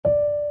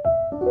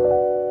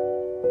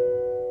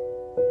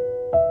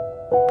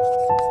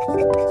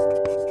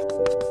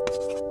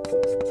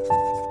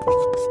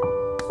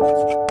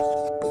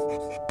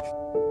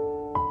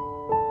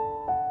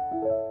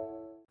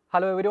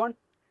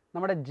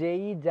നമ്മുടെ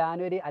JEE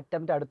January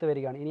attempt അടുത്ത്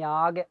വരികയാണ്. ഇനി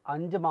ആകെ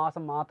 5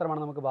 മാസം മാത്രമാണ്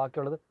നമുക്ക്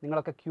ബാക്കിയുള്ളത്.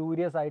 നിങ്ങളൊക്കെ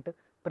ക്യൂരിയസ് ആയിട്ട്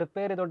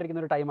പ്രിപ്പയർ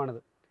ചെയ്തുകൊണ്ടിരിക്കുന്ന ഒരു ടൈമാണിത്.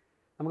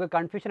 നമുക്ക്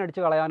കൺഫ്യൂഷൻ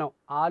അടിച്ച് കളയാനോ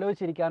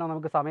ആലോചിച്ചിരിക്കാനോ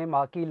നമുക്ക് സമയം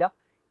ബാക്കിയില്ല.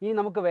 ഇനി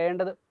നമുക്ക്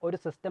വേണ്ടത് ഒരു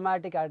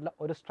സിസ്റ്റമാറ്റിക് ആയിട്ടുള്ള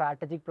ഒരു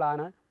സ്ട്രാറ്റജിക്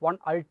പ്ലാനാണ്, വൺ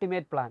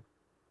അൾട്ടിമേറ്റ് പ്ലാൻ.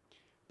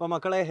 ഇപ്പോൾ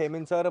മക്കളെ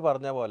ഹെമിൻ സാറ്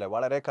പറഞ്ഞ പോലെ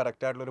വളരെ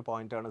കറക്റ്റ് ആയിട്ടുള്ളൊരു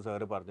പോയിന്റാണ്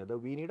സാറ് പറഞ്ഞത്.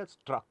 We need A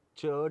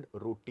structured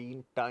routine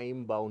time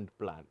bound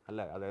plan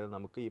അല്ലേ. അതായത്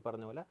നമുക്ക് ഈ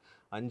പറഞ്ഞ പോലെ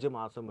 5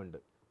 മാസമുണ്ട്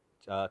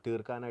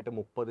തീർക്കാനായിട്ട്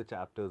 30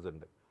 ചാപ്റ്റേഴ്സ്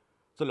ഉണ്ട്.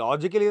 സോ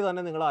ലോജിക്കലി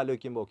തന്നെ നിങ്ങൾ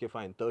ആലോചിക്കുമ്പോൾ okay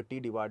fine 30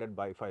 divided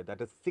by 5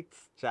 that is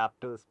 6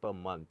 chapters per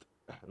month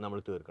നമ്മൾ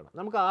തീർക്കണം.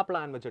 നമുക്ക് ആ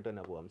പ്ലാൻ വെച്ചിട്ട്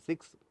തന്നെ പോകാം.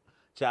 6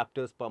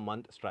 ചാപ്റ്റേഴ്സ് പെർ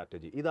മന്ത്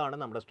സ്ട്രാറ്റജി, ഇതാണ്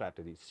നമ്മുടെ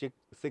സ്ട്രാറ്റജി.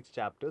 6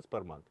 chapters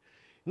per month.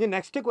 ഇനി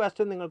നെക്സ്റ്റ്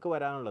ക്വസ്റ്റ്യൻ നിങ്ങൾക്ക്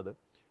വരാനുള്ളത്,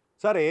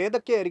 സാർ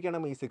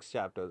ഏതൊക്കെയായിരിക്കണം ഈ 6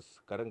 ചാപ്റ്റേഴ്സ്?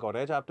 കാരണം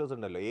കുറേ ചാപ്റ്റേഴ്സ്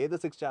ഉണ്ടല്ലോ. ഏത്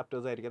 6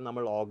 ചാപ്റ്റേഴ്സ് ആയിരിക്കണം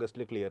നമ്മൾ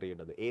ഓഗസ്റ്റിൽ ക്ലിയർ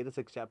ചെയ്യേണ്ടത്? ഏത്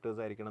 6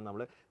 ചാപ്റ്റേഴ്സ് ആയിരിക്കണം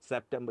നമ്മൾ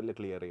സെപ്റ്റംബറിൽ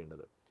ക്ലിയർ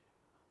ചെയ്യേണ്ടത്?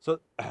 സോ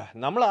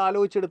നമ്മൾ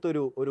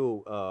ആലോചിച്ചെടുത്തൊരു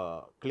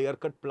ക്ലിയർ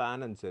കട്ട് പ്ലാൻ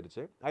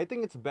അനുസരിച്ച് I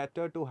think it's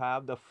better to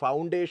have the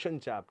foundation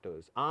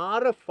chapters.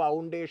 6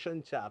 foundation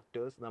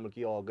chapters നമുക്ക്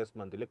ഈ ഓഗസ്റ്റ്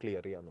മന്തിൽ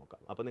ക്ലിയർ ചെയ്യാൻ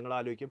നോക്കാം. അപ്പോൾ നിങ്ങൾ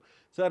ആലോചിക്കും,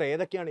 സാർ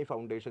ഏതൊക്കെയാണ് ഈ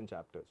foundation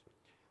chapters?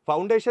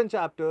 Foundation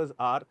chapters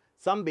are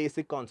some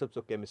basic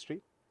concepts of chemistry,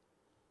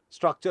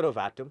 structure of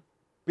atom,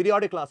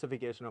 periodic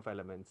classification of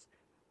elements,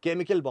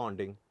 chemical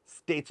bonding,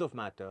 states of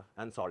matter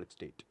and solid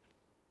state.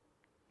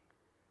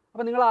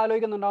 അപ്പോൾ നിങ്ങൾ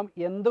ആലോചിക്കുന്നുണ്ടാവും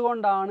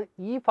എന്തുകൊണ്ടാണ്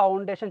ഈ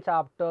ഫൗണ്ടേഷൻ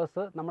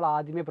ചാപ്റ്റേഴ്സ് നമ്മൾ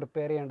ആദ്യമേ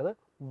പ്രിപ്പയർ ചെയ്യേണ്ടത്?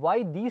 Y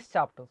these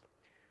chapters?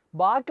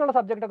 ബാക്കിയുള്ള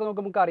സബ്ജക്റ്റൊക്കെ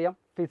നമുക്കറിയാം,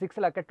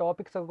 ഫിസിക്സിലൊക്കെ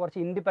topics ഒക്കെ കുറച്ച്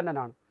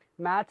ഇൻഡിപെൻഡൻ്റ് ആണ്.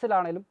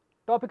 മാത്സിലാണെങ്കിലും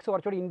ടോപ്പിക്സ്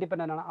കുറച്ചുകൂടി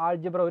ഇൻഡിപെൻഡൻ്റ് ആണ്.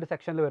 ആൾജിബ്ര ഒരു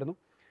സെക്ഷനിൽ വരുന്നു,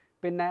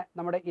 പിന്നെ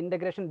നമ്മുടെ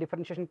ഇൻ്റഗ്രേഷൻ,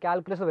 ഡിഫറൻഷിയേഷൻ,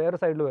 കാൽക്കുലസ് വേറെ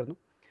സൈഡിൽ വരുന്നു.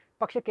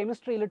 പക്ഷേ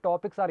കെമിസ്ട്രിയിൽ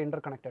ടോപ്പിക്സ് ആർ ഇൻ്റർ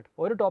കണക്റ്റഡ്.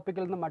 ഒരു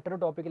ടോപ്പിക്കിൽ നിന്ന് മറ്റൊരു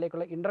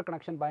ടോപ്പിക്കിലേക്കുള്ള ഇൻ്റർ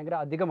കണക്ഷൻ ഭയങ്കര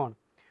അധികമാണ്.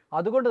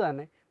 അതുകൊണ്ട്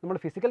തന്നെ നമ്മൾ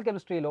ഫിസിക്കൽ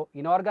കെമിസ്ട്രിയിലോ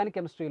ഇനോർഗാനിക്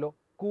കെമിസ്ട്രിയിലോ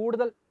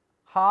കൂടുതൽ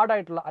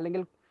ഹാർഡായിട്ടുള്ള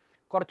അല്ലെങ്കിൽ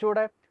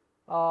കുറച്ചുകൂടെ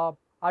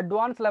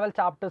അഡ്വാൻസ് ലെവൽ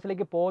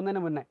ചാപ്റ്റേഴ്സിലേക്ക്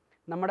പോകുന്നതിന് മുന്നേ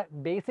നമ്മുടെ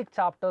ബേസിക്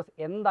ചാപ്റ്റേഴ്സ്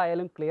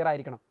എന്തായാലും ക്ലിയർ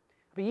ആയിരിക്കണം.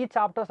 അപ്പോൾ ഈ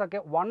ചാപ്റ്റേഴ്സൊക്കെ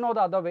one or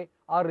the other way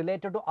are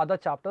related to other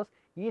chapters.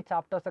 ഈ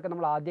ചാപ്റ്റേഴ്സൊക്കെ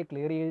നമ്മൾ ആദ്യം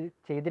ക്ലിയർ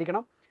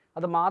ചെയ്തിരിക്കണം.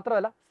 അത്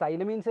മാത്രമല്ല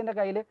സൈലമീൻസിൻ്റെ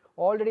കയ്യിൽ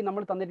ഓൾറെഡി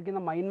നമ്മൾ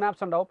തന്നിരിക്കുന്ന മൈൻഡ്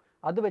മാപ്സ് ഉണ്ടാവും,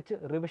 അത് വെച്ച്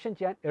റിവിഷൻ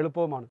ചെയ്യാൻ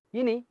എളുപ്പവുമാണ്.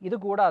 ഇനി ഇത്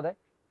കൂടാതെ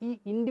ഈ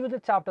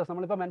ഇൻഡിവിജ്വൽ ചാപ്റ്റേഴ്സ്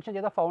നമ്മളിപ്പോൾ മെൻഷൻ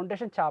ചെയ്ത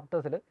ഫൗണ്ടേഷൻ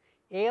ചാപ്റ്റേഴ്സിൽ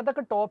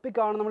ഏതൊക്കെ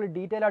ടോപ്പിക്കാണ് നമ്മൾ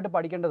ഡീറ്റെയിൽ ആയിട്ട്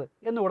പഠിക്കേണ്ടത്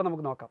എന്നുകൂടെ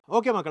നമുക്ക് നോക്കാം.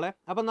 ഓക്കെ മക്കളെ,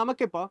 അപ്പം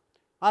നമുക്കിപ്പോൾ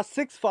ആ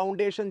 6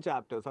 ഫൗണ്ടേഷൻ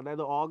ചാപ്റ്റേഴ്സ്,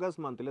 അതായത്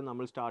ഓഗസ്റ്റ് മന്തിൽ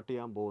നമ്മൾ സ്റ്റാർട്ട്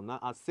ചെയ്യാൻ പോകുന്ന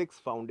ആ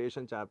 6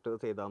 ഫൗണ്ടേഷൻ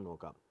ചാപ്റ്റേഴ്സ് ഏതാണെന്ന്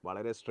നോക്കാം.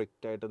 വളരെ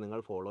സ്ട്രിക്റ്റ് ആയിട്ട് നിങ്ങൾ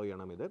ഫോളോ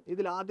ചെയ്യണം ഇത്.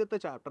 ഇതിൽ ആദ്യത്തെ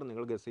ചാപ്റ്റർ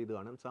നിങ്ങൾ ഗസ് ചെയ്ത്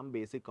കാണും, some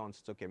basic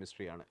concepts of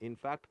chemistry ആണ്.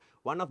 In fact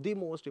one of the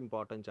most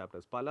important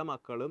chapters. പല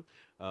മക്കളും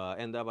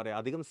എന്താ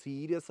പറയുക, അധികം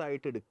സീരിയസ്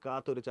ആയിട്ട്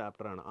എടുക്കാത്തൊരു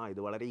ചാപ്റ്ററാണ്.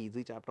 ഇത് വളരെ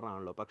ഈസി ചാപ്റ്റർ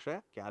ആണല്ലോ, പക്ഷേ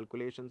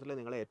കാൽക്കുലേഷൻസിൽ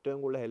നിങ്ങളെ ഏറ്റവും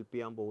കൂടുതൽ ഹെൽപ്പ്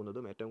ചെയ്യാൻ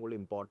പോകുന്നതും ഏറ്റവും കൂടുതൽ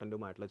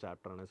ഇമ്പോർട്ടൻറ്റുമായിട്ടുള്ള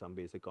ചാപ്റ്ററാണ് some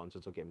basic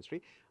concepts of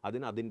chemistry.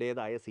 അതിന്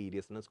അതിൻ്റേതായ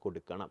സീരിയസ്നെസ്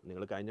കൊടുക്കണം.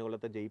 നിങ്ങൾ കഴിഞ്ഞ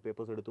കൊല്ലത്തെ JEE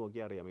പേപ്പേഴ്സ് എടുത്ത്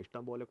നോക്കിയാൽ അറിയാം,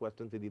 ഇഷ്ടം പോലെ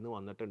ക്വസ്റ്റ്യൻസ് ഇതിൽ നിന്ന്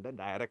വന്നിട്ടുണ്ട്,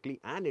 directly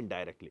and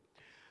indirectly.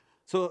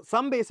 So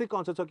some basic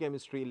concepts of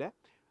കെമിസ്ട്രിയിലെ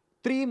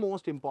 3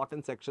 most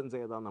important sections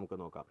ഏതാണെന്ന് നമുക്ക്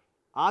നോക്കാം.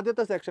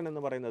 ആദ്യത്തെ സെക്ഷൻ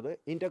എന്ന് പറയുന്നത്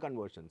ഇന്റർ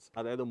കൺവേർഷൻസ്,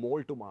 അതായത് മോൾ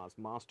to mass,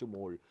 mass to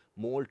mall,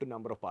 mall to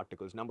number of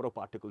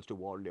particles to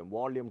volume,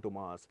 volume to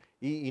mass,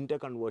 ഈ ഇന്റർ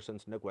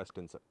കൺവേർഷൻസിൻ്റെ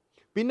ക്വസ്റ്റ്യൻസ്.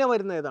 പിന്നെ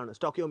വരുന്ന ഏതാണ്?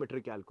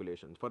 Stoichiometric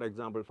calculations, for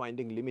example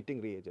finding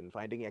limiting reagent,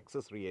 finding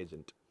excess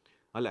reagent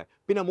അല്ലേ.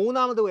 പിന്നെ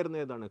മൂന്നാമത്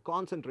വരുന്ന ഏതാണ്?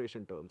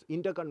 Concentration terms,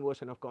 Inter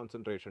conversion of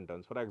concentration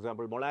terms. For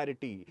example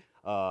molarity,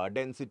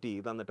 density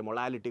തന്നിട്ട്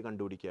മൊളാലിറ്റി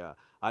കണ്ടുപിടിക്കുക,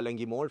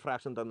 അല്ലെങ്കിൽ മോൾ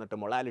ഫ്രാക്ഷൻ തന്നിട്ട്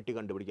മൊളാലിറ്റി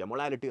കണ്ടുപിടിക്കുക,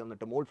 മൊളാലിറ്റി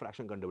തന്നിട്ട് മോൾ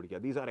ഫ്രാക്ഷൻ കണ്ടുപിടിക്കുക.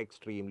 These are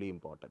extremely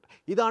important.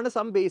 ഇതാണ്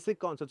some basic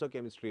concepts of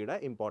കെമിസ്ട്രിയുടെ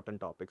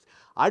important topics.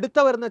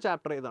 അടുത്ത വരുന്ന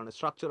ചാപ്റ്റർ ഏതാണ്?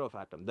 Structure of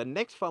atom. The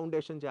next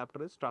foundation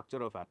chapter is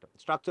structure of atom.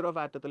 Structure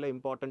of ആറ്റത്തിലെ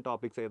important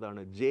topics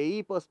ഏതാണ്?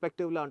 JEE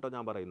പെർസ്പെക്റ്റീവിലാണ് കേട്ടോ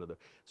ഞാൻ പറയുന്നത്.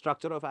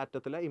 സ്ട്രക്ചർ ഓഫ്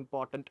ആറ്റത്തിലെ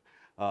ഇമ്പോർട്ടൻറ്റ്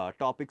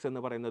ടോപ്പിക്സ്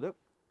എന്ന് പറയുന്നത്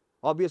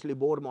obviously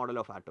Bohr model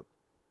of atom,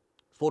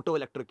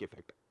 photoelectric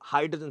effect,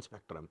 hydrogen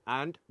spectrum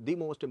and the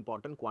most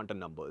important quantum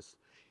numbers.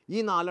 ഈ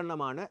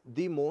 4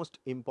 the most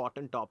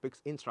important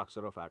topics in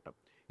structure of atom.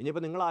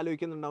 ഇനിയിപ്പോൾ നിങ്ങൾ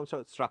ആലോചിക്കുന്നുണ്ടാവും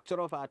structure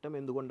of atom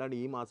എന്തുകൊണ്ടാണ്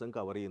ഈ മാസം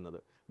കവർ ചെയ്യുന്നത്?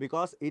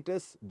 Because it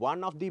is one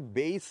of the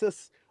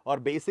basis or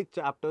basic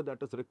chapter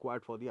that is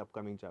required for the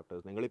upcoming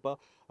chapters. നിങ്ങളിപ്പോൾ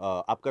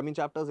upcoming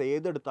chapters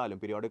ഏതെടുത്താലും,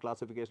 periodic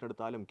classification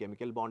എടുത്താലും,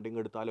 chemical bonding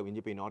എടുത്താലും,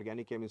 ഇനിയിപ്പോൾ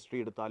ഇനോർഗാനിക് കെമിസ്ട്രി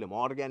എടുത്താലും,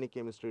 ഓർഗാനിക്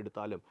കെമിസ്ട്രി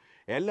എടുത്താലും,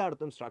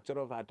 എല്ലായിടത്തും സ്ട്രക്ചർ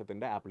ഓഫ്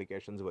ആറ്റത്തിൻ്റെ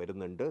ആപ്ലിക്കേഷൻസ്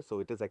വരുന്നുണ്ട്.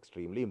 So it is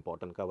extremely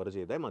important, cover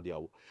ചെയ്തേ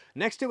മതിയാവൂ.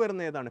 നെക്സ്റ്റ്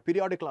വരുന്ന ഏതാണ്?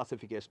 Periodic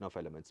classification of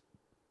elements.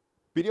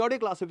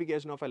 Periodic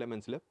classification of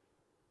എലമെൻറ്റ്സിൽ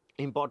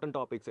important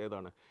topics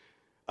ഏതാണ്?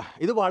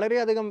 ഇത്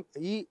വളരെയധികം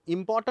ഈ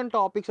ഇമ്പോർട്ടൻറ്റ്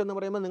ടോപ്പിക്സ് എന്ന്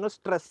പറയുമ്പോൾ നിങ്ങൾ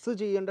സ്ട്രെസ്സ്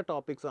ചെയ്യേണ്ട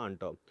ടോപ്പിക്സ് ആണ്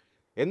കേട്ടോ.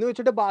 എന്ന്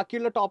വെച്ചിട്ട്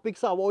ബാക്കിയുള്ള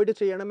ടോപ്പിക്സ് അവോയ്ഡ്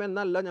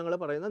ചെയ്യണമെന്നല്ല ഞങ്ങൾ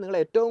പറയുന്നത്. നിങ്ങൾ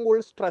ഏറ്റവും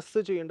കൂടുതൽ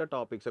സ്ട്രെസ്സ് ചെയ്യേണ്ട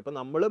ടോപ്പിക്സ്. ഇപ്പോൾ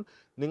നമ്മളും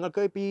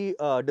നിങ്ങൾക്ക് ഇപ്പോൾ ഈ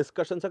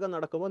ഡിസ്കഷൻസ് ഒക്കെ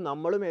നടക്കുമ്പോൾ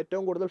നമ്മളും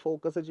ഏറ്റവും കൂടുതൽ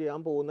ഫോക്കസ്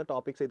ചെയ്യാൻ പോകുന്ന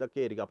ടോപ്പിക്സ്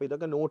ഇതൊക്കെ ആയിരിക്കും. അപ്പോൾ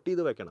ഇതൊക്കെ നോട്ട്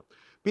ചെയ്ത് വെക്കണം.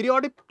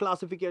 Periodic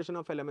classification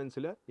of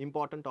എലമെൻറ്റ്സിൽ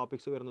important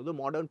topics വരുന്നത്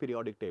മോഡേൺ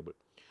പീരിയോഡിക് ടേബിൾ.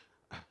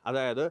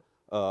 അതായത്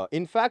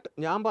ഇൻഫാക്ട്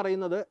ഞാൻ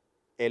പറയുന്നത്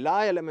എല്ലാ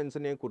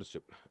എലമെൻസിനെ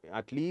കുറിച്ചും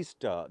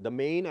അറ്റ്ലീസ്റ്റ് ദ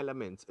മെയിൻ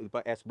എലമെൻറ്റ്സ്,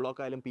 ഇപ്പോൾ S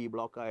ബ്ലോക്ക് ആയാലും P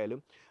ബ്ലോക്ക് ആയാലും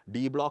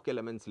D ബ്ലോക്ക്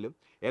എലമെൻസിലും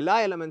എല്ലാ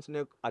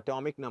എലമെൻസിൻ്റെ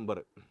അറ്റോമിക് നമ്പർ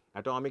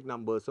അറ്റോമിക്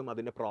നമ്പേഴ്സും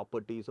അതിൻ്റെ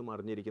പ്രോപ്പർട്ടീസും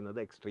അറിഞ്ഞിരിക്കുന്നത്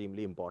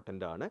എക്സ്ട്രീംലി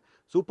ഇമ്പോർട്ടൻ്റ് ആണ്,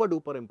 സൂപ്പർ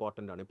ഡൂപ്പർ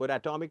ഇമ്പോർട്ടൻ്റ് ആണ്. ഇപ്പോൾ ഒരു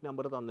അറ്റോമിക്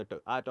നമ്പർ തന്നിട്ട്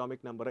ആ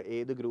അറ്റോമിക് നമ്പർ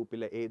ഏത്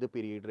ഗ്രൂപ്പിലെ ഏത്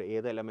പീരീഡിൽ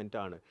ഏത് എലമെൻ്റ്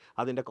ആണ്,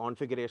 അതിൻ്റെ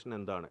കോൺഫിഗറേഷൻ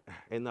എന്താണ്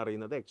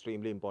എന്നറിയുന്നത്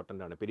എക്സ്ട്രീംലി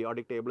ഇമ്പോർട്ടൻ്റ് ആണ്.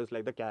 Periodic table is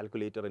like the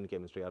calculator in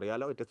chemistry,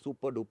 അറിയാലോ, it is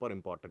super duper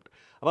important.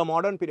 അപ്പോൾ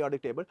മോഡേൺ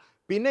പീരിയോഡിക് ടേബിൾ.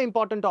 പിന്നെ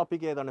ഇമ്പോർട്ടൻറ്റ്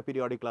ടോപ്പിക് ഏതാണ്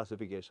periodic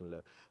ക്ലാസിഫിക്കേഷനിൽ?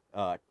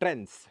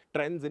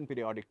 Trends in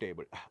periodic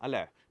table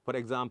അല്ലേ. For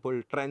example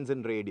trends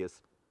in radius,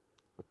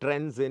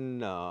 trends in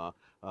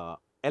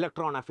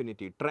electron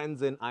affinity,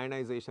 trends in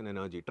ionization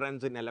energy,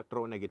 trends in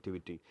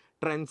electronegativity,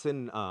 trends in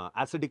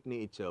acidic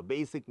nature,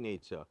 basic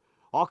nature,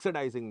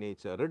 oxidizing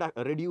nature,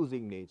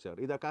 reducing nature.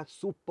 ഇതൊക്കെ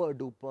super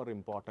duper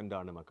important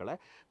ആണ് മക്കളെ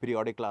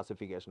periodic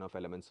classification of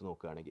elements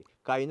നോക്കുകയാണെങ്കിൽ.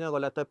 കഴിഞ്ഞ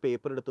കൊല്ലത്തെ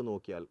paper എടുത്ത്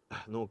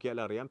നോക്കിയാൽ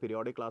അറിയാം,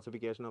 periodic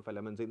classification of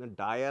എലമെൻറ്റ്സിൽ നിന്ന്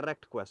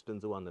ഡയറക്റ്റ്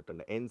ക്വസ്റ്റ്യൻസ്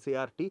വന്നിട്ടുണ്ട്.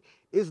 NCERT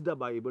is the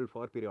Bible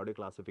four periodic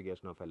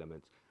classification of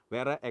elements.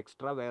 വേറെ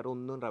എക്സ്ട്രാ വേറെ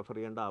ഒന്നും റെഫർ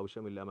ചെയ്യേണ്ട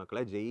ആവശ്യമില്ല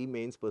മക്കളെ. JEE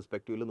മെയിൻസ്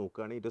പെർസ്പെക്റ്റീവിൽ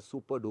നോക്കുകയാണെങ്കിൽ ഇത്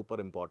super duper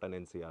important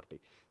NCERT.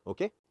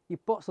 Okay,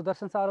 ഇപ്പോൾ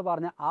സുദർശൻ സാറ്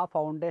പറഞ്ഞ ആ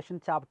ഫൗണ്ടേഷൻ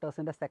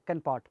ചാപ്റ്റേഴ്സിൻ്റെ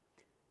സെക്കൻഡ് പാർട്ട്.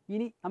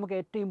 ഇനി നമുക്ക്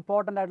ഏറ്റവും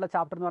ഇമ്പോർട്ടൻ്റ് ആയിട്ടുള്ള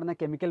ചാപ്റ്റർ എന്ന് പറയുന്നത്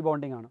കെമിക്കൽ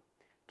ബോണ്ടിങ് ആണ്.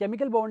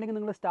 കെമിക്കൽ ബോണ്ടിങ്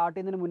നിങ്ങൾ സ്റ്റാർട്ട്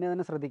ചെയ്യുന്നതിന് മുന്നേ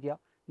തന്നെ ശ്രദ്ധിക്കുക,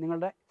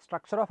 നിങ്ങളുടെ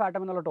സ്ട്രക്ചർ ഓഫ്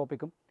ആറ്റം എന്നുള്ള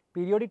ടോപ്പിക്കും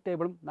പീരിയോഡിക്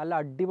ടേബിളും നല്ല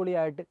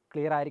അടിപൊളിയായിട്ട്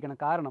ക്ലിയർ ആയിരിക്കണം.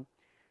 കാരണം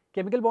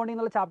കെമിക്കൽ ബോണ്ടിങ്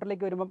എന്നുള്ള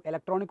ചാപ്റ്ററിലേക്ക് വരുമ്പം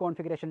ഇലക്ട്രോണിക്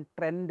കോൺഫിഗറേഷൻ,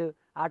 ട്രെൻഡ്,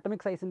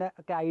 ആറ്റമിക് സൈസിൻ്റെ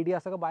ഒക്കെ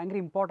ഐഡിയാസൊക്കെ ഭയങ്കര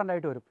ഇമ്പോർട്ടൻ്റ്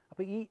ആയിട്ട് വരും.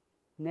 അപ്പോൾ ഈ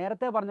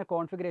നേരത്തെ പറഞ്ഞ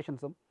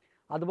കോൺഫിഗറേഷൻസും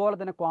അതുപോലെ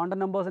തന്നെ ക്വാണ്ടം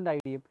നമ്പേഴ്സിൻ്റെ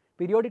ഐഡിയയും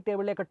പീരിയോഡിക്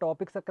ടേബിളിലേക്ക്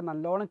ടോപ്പിക്സ് ഒക്കെ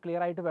നല്ലോണം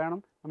ക്ലിയർ ആയിട്ട് വേണം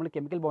നമ്മൾ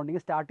കെമിക്കൽ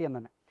ബോണ്ടിങ് സ്റ്റാർട്ട് ചെയ്യാൻ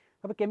തന്നെ.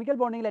 അപ്പോൾ കെമിക്കൽ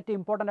ബോണ്ടിങ്ങിൽ ഏറ്റവും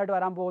ഇമ്പോർട്ടൻ്റ് ആയിട്ട്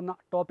വരാൻ പോകുന്ന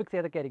ടോപ്പിക്സ്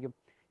ഏതൊക്കെയായിരിക്കും?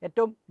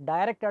 ഏറ്റവും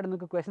ഡയറക്റ്റ് ആയിട്ട്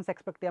നിങ്ങൾക്ക് ക്വസ്റ്റൻസ്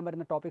എക്സ്പെക്ട് ചെയ്യാൻ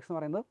പറ്റുന്ന ടോപ്പിക്സ് എന്ന്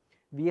പറയുന്നത്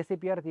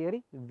VSEPR theory,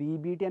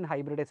 VBT and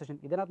hybridisation.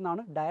 ഇതിനകത്ത്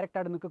നിന്നാണ് ഡയറക്റ്റ്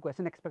ആയിട്ട് നിങ്ങൾക്ക്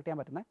ക്വസ്റ്റൻ എക്സ്പെക്ട് ചെയ്യാൻ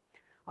പറ്റുന്നത്.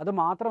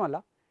 അതുമാത്രമല്ല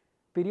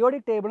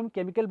പീരിയോഡിക് ടേബിളും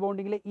കെമിക്കൽ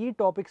ബോണ്ടിങ്ങിലെ ഈ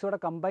ടോപ്പിക്സോടെ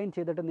കമ്പൈൻ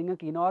ചെയ്തിട്ട്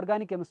നിങ്ങൾക്ക്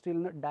ഇനോർഗാനിക് കെമിസ്ട്രിയിൽ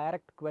നിന്ന്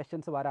ഡയറക്റ്റ്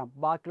ക്വസ്റ്റൻസ് വരാം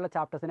ബാക്കിയുള്ള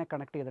ചാപ്റ്റേഴ്സിനെ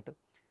കണക്ട് ചെയ്തിട്ട്.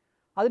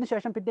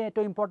 അതിനുശേഷം പിന്നെ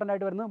ഏറ്റവും ഇമ്പോർട്ടൻ്റ്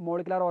ആയിട്ട് വരുന്നത്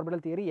മോളിക്കുലാർ ഓർബിറ്റൽ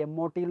തിയറി,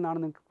 MOTയിൽ നിന്നാണ്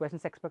നിങ്ങൾക്ക്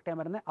ക്വസ്റ്റൻസ് എക്സ്പെക്ട് ചെയ്യാൻ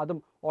പറ്റുന്നത്. അതും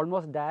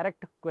ഓൾമോസ്റ്റ്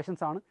ഡയറക്റ്റ്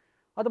ക്വസ്റ്റൻസ് ആണ്.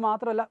 അത്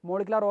മാത്രമല്ല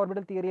മോളിക്കുലാർ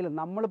ഓർബിറ്റൽ തിയറിയിൽ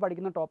നമ്മൾ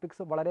പഠിക്കുന്ന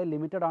ടോപ്പിക്സ് വളരെ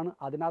ലിമിറ്റഡ് ആണ്,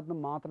 അതിനകത്ത്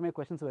നിന്ന് മാത്രമേ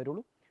ക്വസ്റ്റൻസ്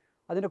വരുള്ളൂ.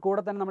 അതിൻ്റെ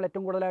കൂടെ തന്നെ നമ്മൾ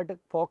ഏറ്റവും കൂടുതലായിട്ട്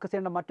ഫോക്കസ്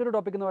ചെയ്യേണ്ട മറ്റൊരു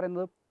ടോപ്പിക് എന്ന്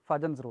പറയുന്നത്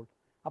ഫജൻസ് റൂൾ.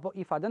 അപ്പോൾ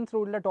ഈ ഫജൻസ്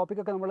റൂളിലെ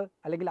ടോപ്പിക്കൊക്കെ നമ്മൾ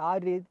അല്ലെങ്കിൽ ആ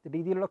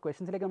രീതിയിലുള്ള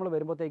ക്വസ്റ്റൻസിലേക്ക് നമ്മൾ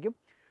വരുമ്പോഴത്തേക്കും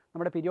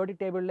നമ്മുടെ പീരിയോഡിക്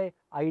ടേബിളിലെ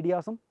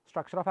ഐഡിയാസും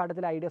സ്ട്രക്ചർ ഓഫ്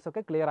ആറ്റത്തിലെ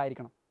ഐഡിയാസൊക്കെ ക്ലിയർ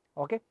ആയിരിക്കണം.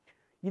 ഓക്കെ,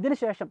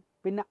 ഇതിനുശേഷം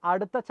പിന്നെ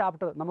അടുത്ത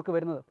ചാപ്റ്റർ നമുക്ക്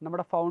വരുന്നത്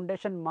നമ്മുടെ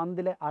ഫൗണ്ടേഷൻ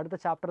മന്തിലെ അടുത്ത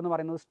ചാപ്റ്റർ എന്ന്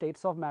പറയുന്നത്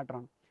സ്റ്റേറ്റ്സ് ഓഫ് മാറ്റർ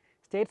ആണ്.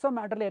 സ്റ്റേറ്റ്സ് ഓഫ്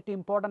മാറ്ററിൽ ഏറ്റവും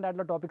ഇമ്പോർട്ടൻ്റ്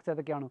ആയിട്ടുള്ള ടോപ്പിക്സ്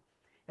ഏതൊക്കെയാണ്?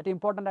 ഏറ്റവും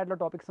ഇമ്പോർട്ടൻ്റ് ആയിട്ടുള്ള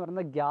ടോപ്പിക്സ് എന്ന്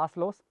പറയുന്നത് ഗ്യാസ്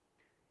ലോസ്.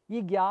 ഈ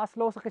ഗ്യാസ്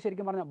ലോസ് ഒക്കെ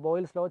ശരിക്കും പറഞ്ഞാൽ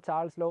ബോയിൽസ് ലോ,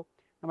 ചാൾസ് ലോ,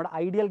 നമ്മുടെ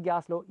ഐഡിയൽ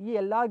ഗ്യാസ് ലോ, ഈ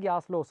എല്ലാ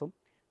ഗ്യാസ് ലോസും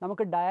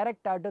നമുക്ക്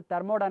ഡയറക്റ്റ് ആയിട്ട്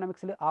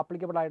തെർമോഡൈനാമിക്സിൽ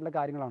ആപ്ലിക്കബിൾ ആയിട്ടുള്ള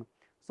കാര്യങ്ങളാണ്.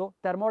 സോ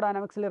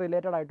തെർമോഡൈനാമിക്സിൽ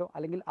റിലേറ്റഡ് ആയിട്ടോ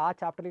അല്ലെങ്കിൽ ആ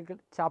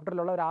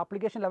ചാപ്റ്ററിലുള്ള ഒരു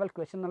ആപ്ലിക്കേഷൻ ലെവൽ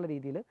ക്വസ്റ്റൻ എന്നുള്ള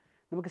രീതിയിൽ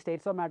നമുക്ക്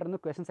സ്റ്റേറ്റ്സ് ഓഫ് മാറ്ററിൽ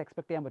നിന്ന് ക്വസ്റ്റൻസ്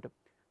എക്സ്പെക്ട് ചെയ്യാൻ പറ്റും.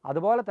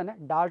 അതുപോലെ തന്നെ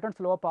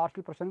ഡാൾട്ടൺസ് ലോ ഓഫ്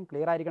പാർഷ്യൽ പ്രഷറും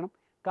ക്ലിയർ ആയിരിക്കണം.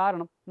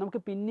 കാരണം നമുക്ക്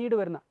പിന്നീട്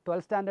വരുന്ന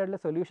 12th സ്റ്റാൻഡേർഡിലെ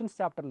സൊല്യൂഷൻസ്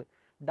ചാപ്റ്ററിൽ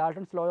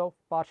Dalton's law of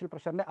partial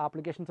പ്രഷറിൻ്റെ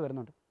applications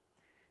വരുന്നുണ്ട്.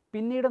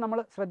 പിന്നീട് നമ്മൾ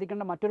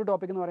ശ്രദ്ധിക്കേണ്ട മറ്റൊരു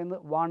ടോപ്പിക് എന്ന്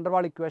പറയുന്നത്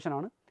വാണ്ടർവാൾ ഇക്വേഷൻ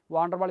ആണ്.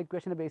 വാണ്ടർവാൾ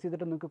ഇക്വേഷനെ ബേസ്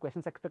ചെയ്തിട്ട് നിങ്ങൾക്ക്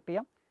ക്വസ്റ്റൻസ് എക്സ്പെക്ട്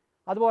ചെയ്യാം.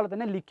 അതുപോലെ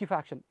തന്നെ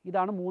ലിക്വിഫാക്ഷൻ,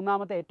 ഇതാണ്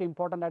മൂന്നാമത്തെ ഏറ്റവും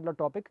ഇമ്പോർട്ടൻ്റ് ആയിട്ടുള്ള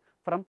topic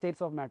from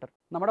States of matter.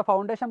 നമ്മുടെ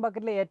ഫൗണ്ടേഷൻ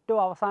ബക്കറ്റിലെ ഏറ്റവും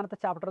അവസാനത്തെ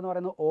ചാപ്റ്റർ എന്ന്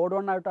പറയുന്നത് ഓഡ്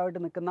വൺ ആയിട്ട്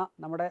നിൽക്കുന്ന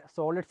നമ്മുടെ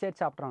സോളിഡ് സ്റ്റേറ്റ്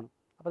ചാപ്റ്റർ ആണ്.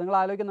 അപ്പോൾ നിങ്ങൾ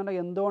ആലോചിക്കുന്നുണ്ടോ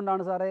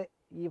എന്തുകൊണ്ടാണ് സാറേ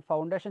ഈ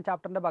ഫൗണ്ടേഷൻ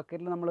ചാപ്റ്ററിൻ്റെ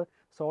ബക്കറ്റിൽ നമ്മൾ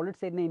സോളിഡ്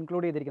സ്റ്റേറ്റിനെ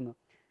ഇൻക്ലൂഡ് ചെയ്തിരിക്കുന്നത്?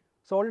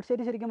 സോളിഡ്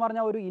സ്റ്റേറ്റ് ശരിക്കും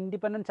പറഞ്ഞാൽ ഒരു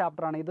ഇൻഡിപെൻഡൻറ്റ്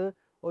ചാപ്റ്ററാണ്. ഇത്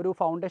ഒരു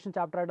ഫൗണ്ടേഷൻ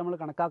ചാപ്റ്ററായിട്ട് നമ്മൾ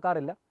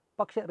കണക്കാക്കാറില്ല.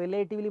 പക്ഷേ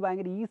റിലേറ്റീവ്ലി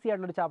ഭയങ്കര ഈസി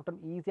ആയിട്ടുള്ളൊരു ചാപ്റ്ററും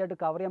ഈസി ആയിട്ട്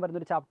കവർ ചെയ്യാൻ പറ്റുന്ന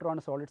ഒരു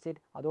ചാപ്റ്ററാണ് സോളിഡ്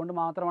സ്റ്റേറ്റ്. അതുകൊണ്ട്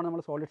മാത്രമാണ്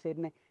നമ്മൾ സോളിഡ്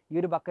സ്റ്റേറ്റിനെ ഈ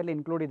ഒരു ബക്കറ്റിൽ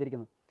ഇൻക്ലൂഡ്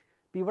ചെയ്തിരിക്കുന്നത്.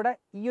 അപ്പോൾ ഇവിടെ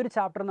ഈ ഒരു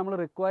ചാപ്റ്റർ നമ്മൾ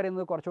റിക്വയർ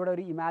ചെയ്യുന്നത് കുറച്ചുകൂടെ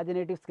ഒരു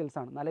ഇമാജിനേറ്റീവ് സ്കിൽസ്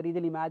ആണ്. നല്ല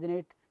രീതിയിൽ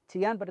ഇമാജിനേറ്റ്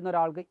ചെയ്യാൻ പറ്റുന്ന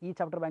ഒരാൾക്ക് ഈ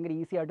ചാപ്റ്റർ ഭയങ്കര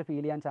ഈസി ആയിട്ട്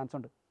ഫീൽ ചെയ്യാൻ ചാൻസ്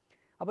ഉണ്ട്.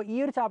 അപ്പോൾ ഈ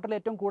ഒരു ചാപ്റ്ററിൽ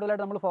ഏറ്റവും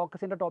കൂടുതലായിട്ട് നമ്മൾ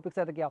ഫോക്കസ് ചെയ്യേണ്ട ടോപ്പിക്സ്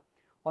ഏതൊക്കെയാണ്?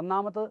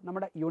 ഒന്നാമത്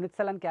നമ്മുടെ യൂണിറ്റ്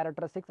സെൽ ആൻഡ്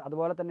ക്യാരക്ടറിസ്റ്റിക്സ്,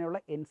 അതുപോലെ തന്നെയുള്ള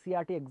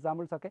NCERT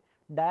എക്സാമ്പിൾസ് ഒക്കെ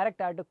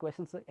ഡയറക്റ്റ് ആയിട്ട്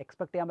ക്വസ്റ്റൻസ്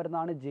എക്സ്പെക്ട് ചെയ്യാൻ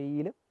പറ്റുന്നതാണ്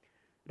JEEയിൽ.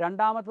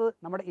 രണ്ടാമത്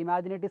നമ്മുടെ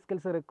ഇമാജിനേറ്റീവ്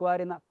സ്കിൽസ് റിക്വയർ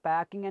ചെയ്യുന്ന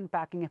പാക്കിംഗ് ആൻഡ്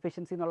പാക്കിംഗ്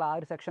എഫിഷ്യൻസി എന്നുള്ള ആ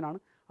ഒരു സെക്ഷനാണ്.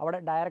 അവിടെ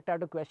ഡയറക്റ്റ്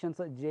ആയിട്ട്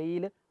ക്വസ്റ്റൻസ്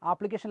JEEയിൽ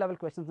ആപ്ലിക്കേഷൻ ലെവൽ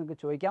ക്വസ്റ്റൻസ്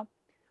നിങ്ങൾക്ക് ചോദിക്കാം.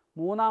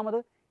 മൂന്നാമത്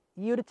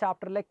ഈ ഒരു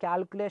ചാപ്റ്ററിലെ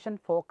കാൽക്കുലേഷൻ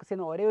ഫോക്കസ്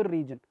ചെയ്യുന്ന ഒരേ ഒരു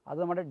റീജിയൻ, അത്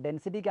നമ്മുടെ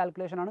ഡെൻസിറ്റി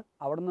കാൽക്കുലേഷൻ ആണ്.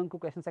 അവിടെ നിന്ന്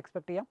നിങ്ങൾക്ക് ക്വസ്റ്റൻസ്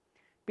എക്സ്പെക്ട് ചെയ്യാം.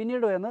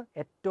 പിന്നീട് വരുന്നത്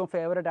ഏറ്റവും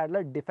ഫേവറേറ്റ്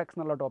ആയിട്ടുള്ള ഡിഫെക്ട്സ്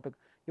എന്നുള്ള ടോപ്പിക്.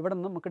 ഇവിടെ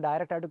നിന്ന് നമുക്ക്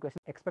ഡയറക്റ്റ് ആയിട്ട്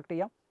ക്വസ്റ്റൻ എക്സ്പെക്ട്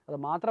ചെയ്യാം. അത്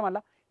മാത്രമല്ല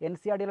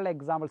NCERTയിലുള്ള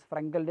എക്സാമ്പിൾസ്,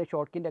 ഫ്രങ്കലിൻ്റെ,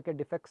 ഷോർട്ട്കിൻ്റെ ഒക്കെ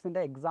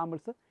ഡിഫെക്ട്സിൻ്റെ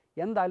എക്സാമ്പിൾസ്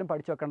എന്തായാലും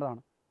പഠിച്ചു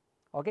വെക്കേണ്ടതാണ്.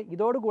 ഓക്കെ,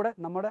 ഇതോടുകൂടെ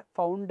നമ്മുടെ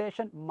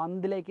ഫൗണ്ടേഷൻ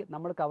മന്തിലേക്ക്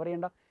നമ്മൾ കവർ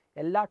ചെയ്യേണ്ട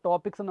എല്ലാ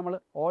ടോപ്പിക്സും നമ്മൾ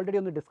ഓൾറെഡി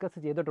ഒന്ന് ഡിസ്കസ്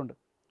ചെയ്തിട്ടുണ്ട്.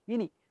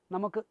 ഇനി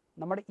നമുക്ക്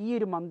നമ്മുടെ ഈ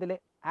ഒരു മന്തിലെ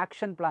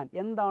ആക്ഷൻ പ്ലാൻ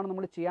എന്താണ്,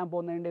 നമ്മൾ ചെയ്യാൻ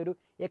പോകുന്നതിൻ്റെ ഒരു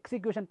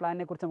എക്സിക്യൂഷൻ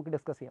പ്ലാനിനെ കുറിച്ച് നമുക്ക്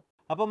ഡിസ്കസ് ചെയ്യാം.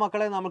 അപ്പോൾ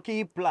മക്കളെ, നമുക്ക്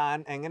ഈ പ്ലാൻ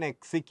എങ്ങനെ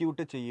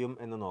എക്സിക്യൂട്ട് ചെയ്യും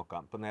എന്ന്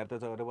നോക്കാം. ഇപ്പോൾ നേരത്തെ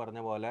സാറ്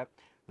പറഞ്ഞ പോലെ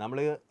നമ്മൾ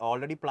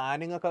ഓൾറെഡി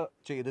പ്ലാനിങ് ഒക്കെ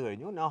ചെയ്ത്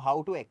കഴിഞ്ഞു. Now how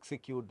to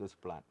execute this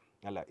plan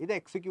അല്ല. ഇത്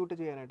എക്സിക്യൂട്ട്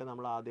ചെയ്യാനായിട്ട്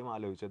നമ്മൾ ആദ്യം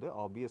ആലോചിച്ചത്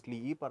ഓബ്വിയസ്ലി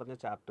ഈ പറഞ്ഞ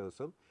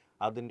ചാപ്റ്റേഴ്സും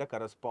അതിൻ്റെ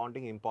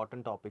കറസ്പോണ്ടിങ്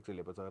ഇമ്പോർട്ടൻറ്റ് ടോപ്പിക്സ്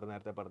ഇല്ലേ, ഇപ്പോൾ സാർ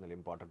നേരത്തെ പറഞ്ഞില്ല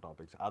ഇമ്പോർട്ടൻറ്റ്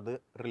ടോപ്പിക്സ്, അത്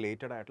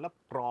റിലേറ്റഡ് ആയിട്ടുള്ള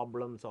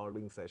പ്രോബ്ലം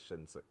സോൾവിങ്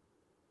സെഷൻസ്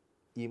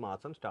ഈ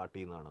മാസം സ്റ്റാർട്ട്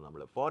ചെയ്യുന്നതാണ്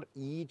നമ്മൾ. For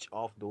each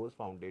of those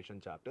foundation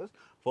chapters,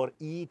 for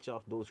each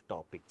of those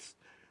topics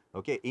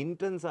okay,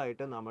 intense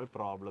ആയിട്ട് നമ്മൾ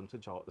പ്രോബ്ലംസ്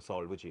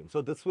സോൾവ് ചെയ്യും.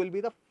 So this will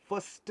be the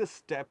first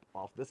step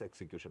of this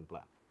execution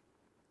plan.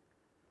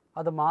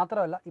 അത്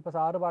മാത്രമല്ല, ഇപ്പോൾ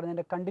സാറ്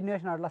പറഞ്ഞതിൻ്റെ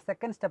കണ്ടിന്യൂഷൻ ആയിട്ടുള്ള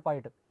സെക്കൻഡ്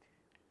സ്റ്റെപ്പായിട്ട്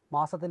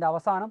മാസത്തിൻ്റെ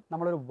അവസാനം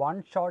നമ്മളൊരു 1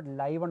 ഷോട്ട്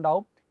ലൈവ്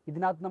ഉണ്ടാവും.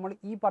 ഇതിനകത്ത് നമ്മൾ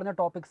ഈ പറഞ്ഞ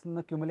ടോപ്പിക്സ്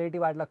നിന്ന്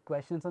ക്യുമുലേറ്റീവ് ആയിട്ടുള്ള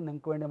ക്വസ്റ്റ്യൻസ്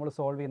നിങ്ങൾക്ക് വേണ്ടി നമ്മൾ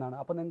സോൾവ് ചെയ്യുന്നതാണ്.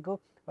 അപ്പോൾ നിങ്ങൾക്ക്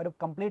ഒരു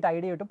കംപ്ലീറ്റ്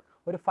ഐഡിയ കിട്ടും.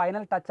 ഒരു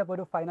ഫൈനൽ ടച്ചപ്പ്,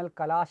 ഒരു ഫൈനൽ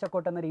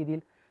കലാശക്കൊട്ട് എന്ന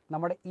രീതിയിൽ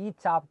നമ്മുടെ ഈ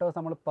ചാപ്റ്റേഴ്സ്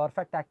നമ്മൾ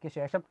പെർഫെക്റ്റ് ആക്കിയ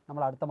ശേഷം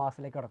നമ്മൾ അടുത്ത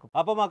മാസത്തിലേക്ക് കടക്കും.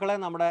 അപ്പോൾ മക്കളെ,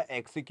 നമ്മുടെ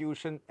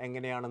എക്സിക്യൂഷൻ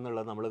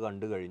എങ്ങനെയാണെന്നുള്ളത് നമ്മൾ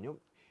കണ്ടു കഴിഞ്ഞു.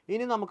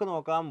 ഇനി നമുക്ക്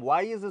നോക്കാം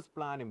Y is this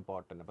plan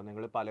important. അപ്പോൾ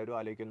നിങ്ങൾ പലരും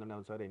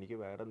ആലോചിക്കുന്നുണ്ടാവും, സാർ എനിക്ക്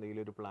വേറെ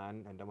എന്തെങ്കിലും ഒരു പ്ലാൻ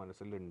എൻ്റെ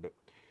മനസ്സിലുണ്ട്.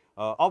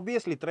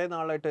 ഒബ്വിയസ്ലി ഇത്രയും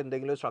നാളായിട്ട്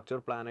എന്തെങ്കിലും സ്ട്രക്ചർ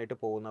പ്ലാൻ ആയിട്ട്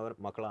പോകുന്നവർ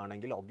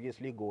മക്കളാണെങ്കിൽ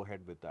obviously go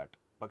head with that.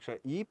 പക്ഷേ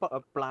ഈ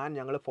പ്ലാൻ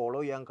ഞങ്ങൾ ഫോളോ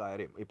ചെയ്യാൻ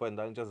കാര്യം ഇപ്പോൾ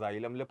എന്താണെന്ന് വെച്ചാൽ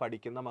Xylemൽ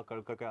പഠിക്കുന്ന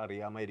മക്കൾക്കൊക്കെ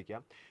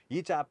അറിയാമായിരിക്കാം, ഈ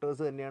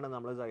ചാപ്റ്റേഴ്സ് തന്നെയാണ്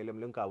നമ്മൾ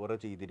Xylemലും കവർ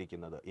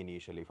ചെയ്തിരിക്കുന്നത്.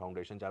 ഇനീഷ്യലി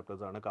ഫൗണ്ടേഷൻ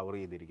ചാപ്റ്റേഴ്സാണ് കവർ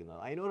ചെയ്തിരിക്കുന്നത്.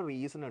 അതിനൊരു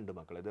റീസൺ ഉണ്ട്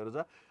മക്കളെ. There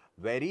is A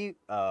very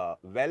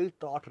well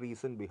thought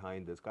reason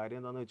behind this. കാര്യം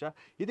എന്താണെന്ന് വെച്ചാൽ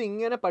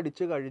ഇതിങ്ങനെ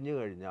പഠിച്ചു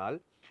കഴിഞ്ഞാൽ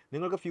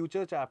നിങ്ങൾക്ക്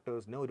ഫ്യൂച്ചർ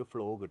ചാപ്റ്റേഴ്സിന് ഒരു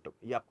ഫ്ലോ കിട്ടും.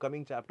 ഈ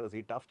അപ്കമിങ് ചാപ്റ്റേഴ്സ്,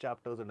 ഈ ടഫ്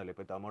ചാപ്റ്റേഴ്സ് ഉണ്ടല്ലോ,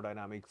 ഇപ്പോൾ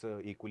തെർമോഡൈനാമിക്സ്,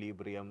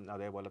 ഈക്വിലിബ്രിയം,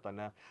 അതേപോലെ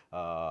തന്നെ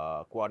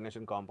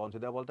കോർഡിനേഷൻ കോമ്പൗണ്ട്സ്,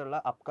 ഇതേപോലത്തെ ഉള്ള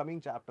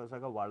അപ്കമിങ്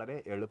ചാപ്റ്റേഴ്സൊക്കെ വളരെ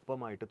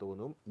എളുപ്പമായിട്ട്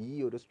തോന്നും ഈ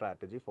ഒരു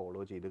സ്ട്രാറ്റജി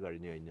ഫോളോ ചെയ്ത്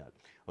കഴിഞ്ഞാൽ.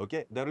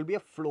 Okay, there will be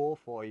A flow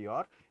for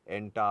your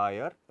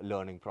entire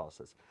learning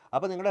process.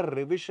 അപ്പോൾ നിങ്ങളുടെ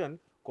റിവിഷൻ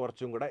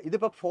കുറച്ചും കൂടെ,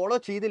 ഇതിപ്പോൾ ഫോളോ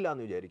ചെയ്തില്ല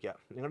എന്ന് വിചാരിക്കുക,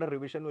 നിങ്ങളുടെ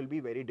revision will be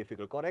very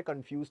difficult. കുറേ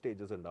കൺഫ്യൂസ്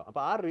സ്റ്റേജസ് ഉണ്ടാവും.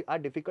 അപ്പോൾ ആ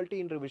ഡിഫിക്കൽട്ടി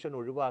ഇൻ റിവിഷൻ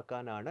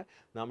ഒഴിവാക്കാനാണ്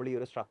നമ്മൾ ഈ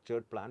ഒരു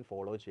സ്ട്രക്ചേർഡ് പ്ലാൻ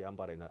ഫോളോ ചെയ്യാൻ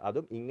പറയുന്നത്.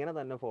 അതും ഇങ്ങനെ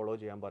തന്നെ ഫോളോ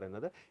ചെയ്യാൻ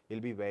പറയുന്നത്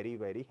will be very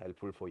very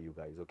helpful for you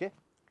guys. Okay,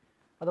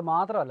 അത്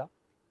മാത്രമല്ല,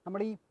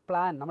 നമ്മൾ ഈ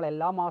പ്ലാൻ, നമ്മൾ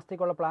എല്ലാ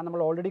മാസത്തേക്കുള്ള പ്ലാൻ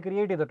നമ്മൾ ഓൾറെഡി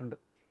ക്രിയേറ്റ് ചെയ്തിട്ടുണ്ട്.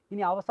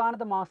 ഇനി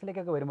അവസാനത്തെ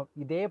മാസത്തിലേക്കൊക്കെ വരുമ്പോൾ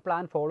ഇതേ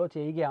പ്ലാൻ ഫോളോ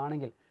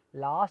ചെയ്യുകയാണെങ്കിൽ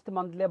ലാസ്റ്റ്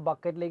മന്തിലെ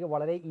ബക്കറ്റിലേക്ക്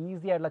വളരെ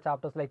ഈസി ആയിട്ടുള്ള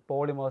chapters like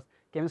polymers,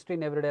 chemistry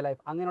in everyday life,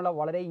 അങ്ങനെയുള്ള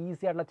വളരെ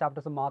ഈസി ആയിട്ടുള്ള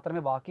ചാപ്റ്റേഴ്സ്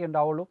മാത്രമേ ബാക്കി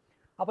ഉണ്ടാവുള്ളൂ.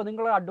 അപ്പോൾ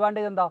നിങ്ങളുടെ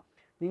അഡ്വാൻറ്റേജ് എന്താ?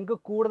 നിങ്ങൾക്ക്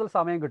കൂടുതൽ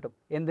സമയം കിട്ടും.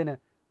 എന്തിന്?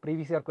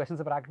 പ്രീവിയസ് ഇയർ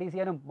ക്വസ്റ്റൻസ് പ്രാക്ടീസ്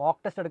ചെയ്യാനും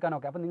മോക്ക് ടെസ്റ്റ് എടുക്കാനും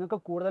ഒക്കെ. അപ്പോൾ നിങ്ങൾക്ക്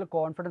കൂടുതൽ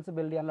കോൺഫിഡൻസ്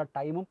ബിൽഡ് ചെയ്യാനുള്ള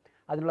ടൈമും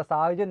അതിനുള്ള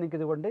സാഹചര്യം നിങ്ങൾക്ക്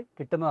ഇതുകൊണ്ട്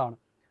കിട്ടുന്നതാണ്.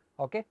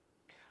 ഓക്കെ,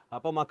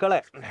 അപ്പോൾ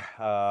മക്കളെ,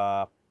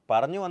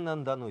 പറഞ്ഞു വന്നത്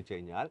എന്താണെന്ന് വെച്ച്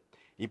കഴിഞ്ഞാൽ,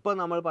 ഇപ്പോൾ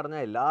നമ്മൾ പറഞ്ഞ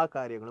എല്ലാ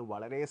കാര്യങ്ങളും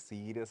വളരെ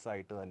സീരിയസ്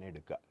ആയിട്ട് തന്നെ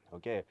എടുക്കുക.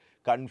 ഓക്കെ,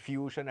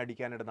 കൺഫ്യൂഷൻ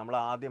അടിക്കാനായിട്ട് നമ്മൾ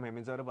ആദ്യം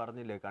ഹെമിൻ സാർ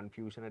പറഞ്ഞില്ലേ,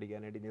 കൺഫ്യൂഷൻ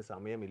അടിക്കാനായിട്ട് ഇനി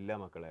സമയമില്ല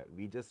മക്കളെ.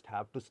 We just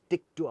have to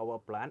stick to our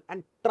plan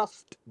and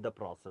trust the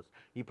process.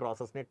 ഈ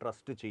പ്രോസസ്സിനെ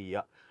ട്രസ്റ്റ്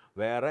ചെയ്യുക.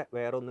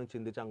 വേറെ ഒന്നും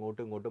ചിന്തിച്ച്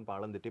അങ്ങോട്ടും ഇങ്ങോട്ടും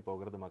പാളം തെറ്റി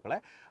പോകരുത് മക്കളെ.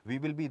 We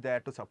will be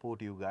there to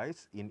support you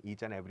guys in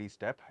each and every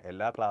step.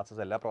 എല്ലാ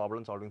ക്ലാസ്സസ്, എല്ലാ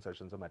പ്രോബ്ലം സോൾവിങ്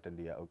സെഷൻസും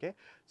അറ്റൻഡ് ചെയ്യുക. ഓക്കെ,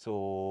 സോ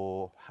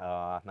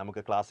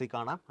നമുക്ക് ക്ലാസ്സിൽ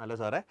കാണാം അല്ലേ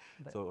സാറേ?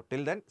 So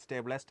till then, stay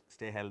blessed,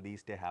 stay healthy,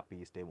 stay happy,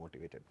 stay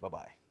motivated. Bye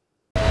bye.